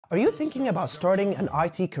Are you thinking about starting an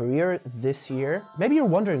IT career this year? Maybe you're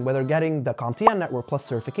wondering whether getting the CompTIA Network Plus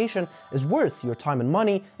certification is worth your time and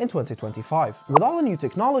money in 2025. With all the new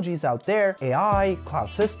technologies out there, AI,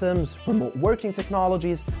 cloud systems, remote working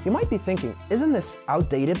technologies, you might be thinking, isn't this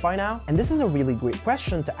outdated by now? And this is a really great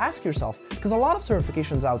question to ask yourself, because a lot of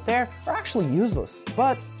certifications out there are actually useless.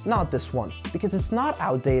 But not this one, because it's not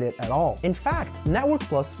outdated at all. In fact, Network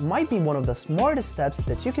Plus might be one of the smartest steps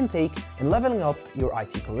that you can take in leveling up your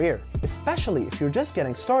IT career, especially if you're just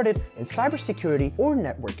getting started in cybersecurity or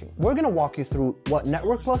networking. We're gonna walk you through what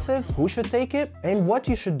Network Plus is, who should take it, and what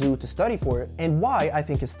you should do to study for it, and why I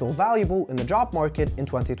think it's still valuable in the job market in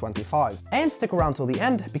 2025. And stick around till the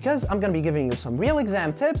end, because I'm gonna be giving you some real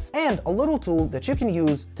exam tips and a little tool that you can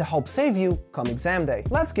use to help save you come exam day.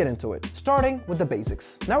 Let's get into it, starting with the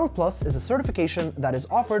basics. Network Plus is a certification that is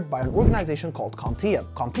offered by an organization called CompTIA.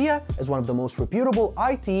 CompTIA is one of the most reputable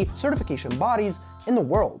IT certification bodies in the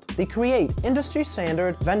world. They create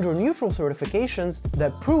industry-standard, vendor-neutral certifications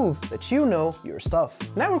that prove that you know your stuff.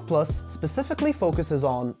 Network Plus specifically focuses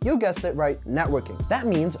on, you guessed it right, networking. That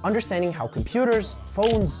means understanding how computers,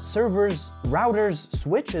 phones, servers, routers,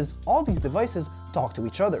 switches, all these devices talk to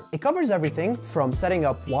each other. It covers everything from setting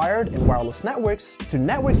up wired and wireless networks to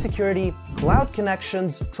network security, cloud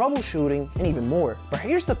connections, troubleshooting, and even more. But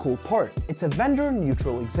here's the cool part. It's a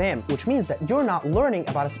vendor-neutral exam, which means that you're not learning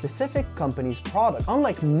about a specific company's product,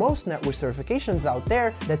 unlike most network certifications out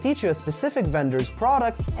there that teach you a specific vendor's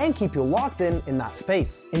product and keep you locked in that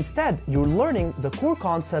space. Instead, you're learning the core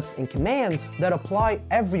concepts and commands that apply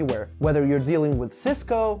everywhere, whether you're dealing with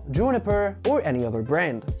Cisco, Juniper, or any other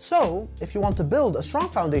brand. So, if you want to build a strong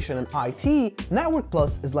foundation in IT, Network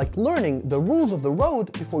Plus is like learning the rules of the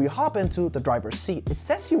road before you hop into the driver's seat. It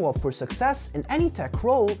sets you up for success in any tech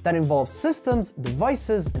role that involves systems,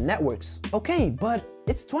 devices, and networks. Okay, but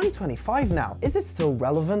it's 2025 now. Is it still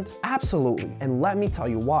relevant? Absolutely, and let me tell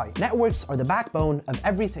you why. Networks are the backbone of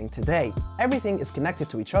everything today. Everything is connected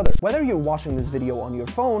to each other. Whether you're watching this video on your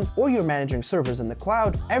phone or you're managing servers in the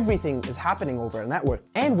cloud, everything is happening over a network.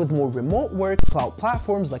 And with more remote work, cloud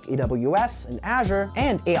platforms like AWS and Azure,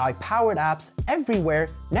 and AI-powered apps everywhere,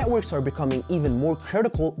 networks are becoming even more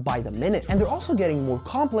critical by the minute. And they're also getting more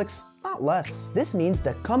complex, not less. This means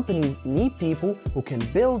that companies need people who can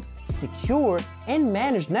build, secure, and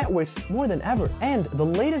manage networks more than ever. And the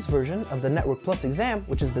latest version of the Network Plus exam,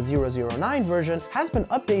 which is the 009 version, has been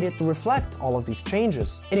updated to reflect all of these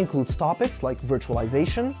changes. It includes topics like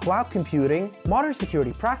virtualization, cloud computing, modern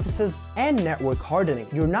security practices, and network hardening.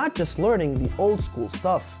 You're not just learning the old school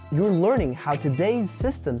stuff. You're learning how today's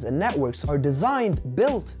systems and networks are designed,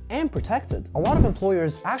 built, and protected. A lot of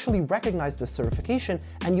employers actually recognize this certification,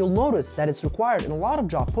 and you'll notice that it's required in a lot of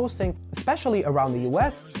job posting, especially around the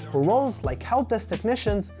US, for roles like help desk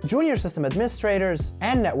technicians, junior system administrators,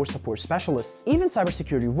 and network support specialists. Even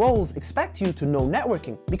cybersecurity roles expect you to know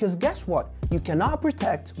networking, because guess what? You cannot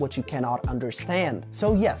protect what you cannot understand.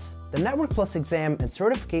 So yes, the Network Plus exam and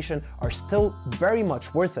certification are still very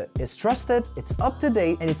much worth it. It's trusted, it's up to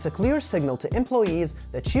date, and it's a clear signal to employees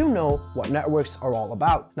that you know what networks are all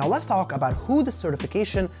about. Now let's talk about who the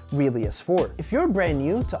certification really is for. If you're brand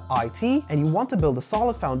new to IT and you want to build a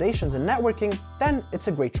solid foundations in networking, then it's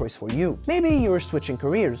a great choice for you. Maybe you're switching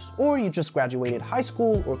careers, or you just graduated high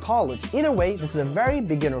school or college. Either way, this is a very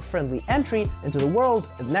beginner-friendly entry into the world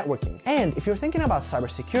of networking. And if you're thinking about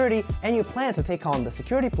cybersecurity and you plan to take on the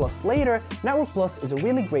Security Plus later, Network Plus is a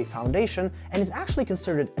really great foundation and is actually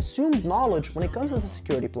considered assumed knowledge when it comes to the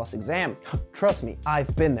Security Plus exam. Trust me,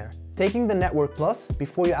 I've been there. Taking the Network Plus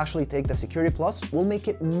before you actually take the Security Plus will make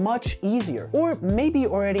it much easier. Or maybe you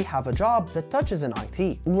already have a job that touches in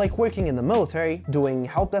IT, like working in the military, doing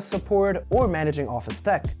help desk support, or managing office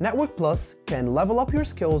tech. Network Plus can level up your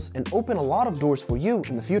skills and open a lot of doors for you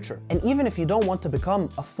in the future. And even if you don't want to become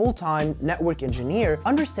a full-time network engineer,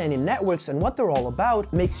 understanding networks and what they're all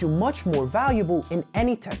about makes you much more valuable in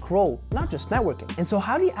any tech role, not just networking. And so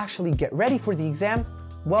how do you actually get ready for the exam?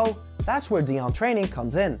 Well, that's where Dion Training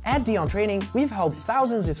comes in. At Dion Training, we've helped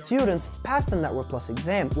thousands of students pass the Network Plus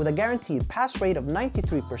exam with a guaranteed pass rate of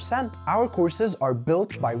 93%. Our courses are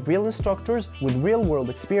built by real instructors with real-world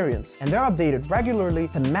experience, and they're updated regularly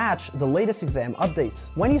to match the latest exam updates.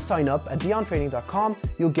 When you sign up at diontraining.com,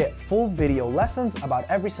 you'll get full video lessons about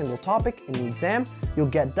every single topic in the exam. You'll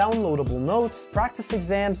get downloadable notes, practice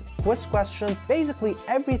exams, quiz questions, basically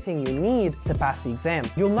everything you need to pass the exam.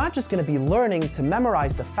 You're not just going to be learning to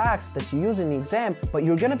memorize the facts that you use in the exam, but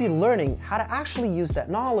you're going to be learning how to actually use that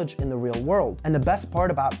knowledge in the real world. And the best part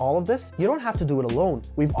about all of this, you don't have to do it alone.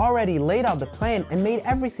 We've already laid out the plan and made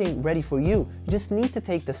everything ready for you. You just need to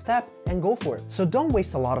take the step and go for it. So don't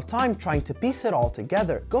waste a lot of time trying to piece it all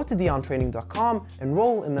together. Go to DionTraining.com,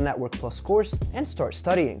 enroll in the Network Plus course, and start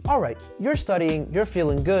studying. Alright, you're studying, you're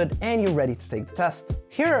feeling good, and you're ready to take the test.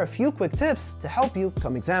 Here are a few quick tips to help you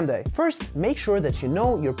come exam day. First, make sure that you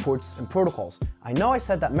know your ports and protocols. I know I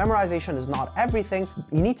said that memorization is not everything.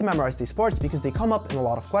 You need to memorize these ports because they come up in a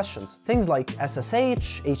lot of questions. Things like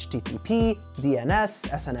SSH, HTTP, DNS,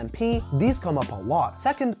 SNMP, these come up a lot.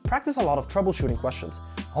 Second, practice a lot of troubleshooting questions.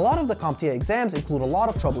 A lot of the CompTIA exams include a lot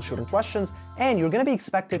of troubleshooting questions, and you're going to be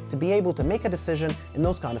expected to be able to make a decision in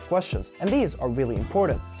those kind of questions. And these are really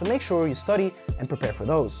important, so make sure you study and prepare for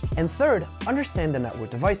those. And third, understand the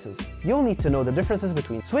network devices. You'll need to know the differences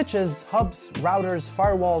between switches, hubs, routers,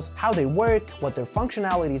 firewalls, how they work, what their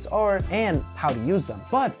functionalities are, and how to use them.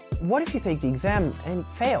 But what if you take the exam and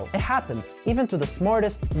fail? It happens, even to the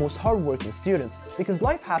smartest, most hardworking students, because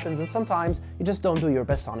life happens and sometimes you just don't do your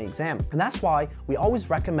best on the exam. And that's why we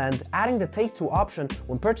always recommend adding the Take 2 option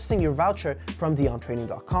when purchasing your voucher from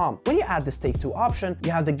DionTraining.com. When you add this Take 2 option,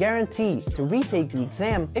 you have the guarantee to retake the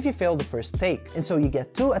exam if you fail the first take. And so you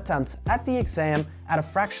get 2 attempts at the exam at a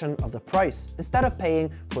fraction of the price, instead of paying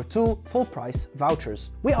for 2 full-price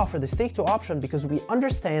vouchers. We offer this Take 2 option because we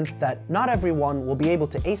understand that not everyone will be able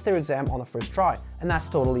to ace their exam on the first try, and that's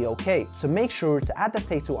totally okay. So make sure to add that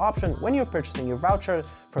Take 2 option when you're purchasing your voucher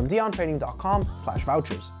from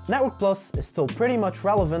DionTraining.com/vouchers. Network Plus is still pretty much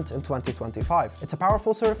relevant in 2025. It's a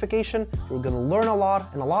powerful certification, you're gonna learn a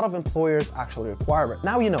lot, and a lot of employers actually require it.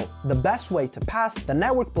 Now you know, the best way to pass the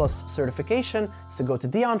Network Plus certification is to go to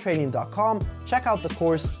DionTraining.com, check out the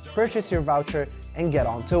course, purchase your voucher, and get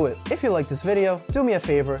on to it. If you like this video, do me a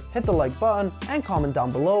favor, hit the like button and comment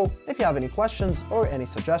down below if you have any questions or any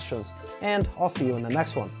suggestions, and I'll see you in the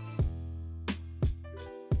next one.